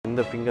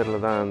இந்த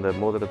ஃபிங்கரில் தான் அந்த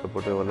மோதிரத்தை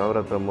போட்டு ஒரு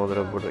நவரத்ன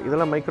மோதிரம் போட்டு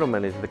இதெல்லாம் மைக்ரோ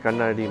மேனேஜ். இந்த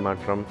கண்ணாடி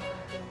மாற்றம்,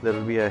 there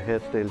will be a hair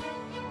style.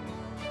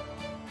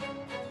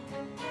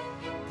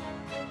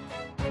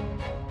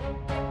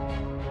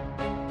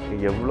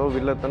 எவ்வளோ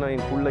வில்லத்தனம்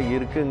இதுக்குள்ளே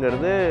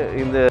இருக்குங்கிறது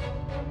இந்த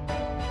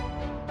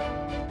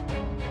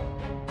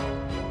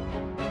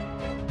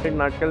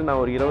நாட்கள் நான்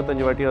ஒரு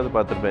 25 வாட்டியாவது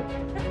பார்த்துருப்பேன்.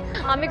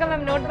 அம்பிகா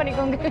மேம் நோட்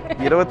பண்ணிக்கோங்க.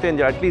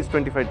 25 at least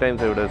 25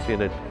 times I would have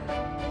seen it.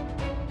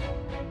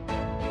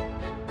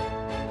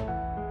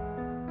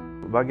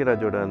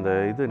 பாக்யராஜோட அந்த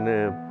இது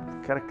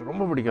கேரக்டர்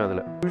ரொம்ப பிடிக்கும்.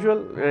 அதில்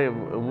யூஸ்வல்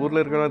ஊரில்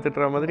இருக்கிறவங்க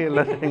திட்டுற மாதிரி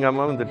எல்லாரும் எங்கள்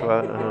அம்மாவும் திட்டுவா.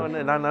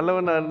 நான்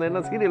நல்லவனாக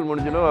இருந்தேன்னா சீரியல்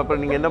முடிஞ்சிடும்.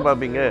 அப்புறம் நீங்கள் என்ன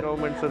பார்ப்பீங்க?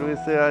 கவர்மெண்ட்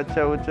சர்வீஸ்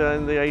அச்சா உச்சா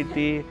இந்த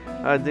ஐடி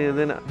அது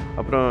இதுன்னு.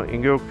 அப்புறம்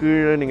எங்கேயோ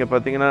கீழே நீங்கள்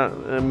பார்த்தீங்கன்னா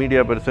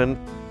மீடியா பர்சன்.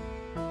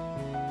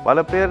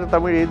 பல பேர்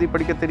தமிழ் எழுதி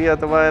படிக்க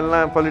தெரியாதவா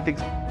எல்லாம்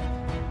பாலிட்டிக்ஸ்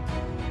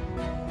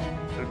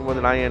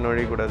இருக்கும்போது நான் ஏன்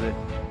நுழையக்கூடாது?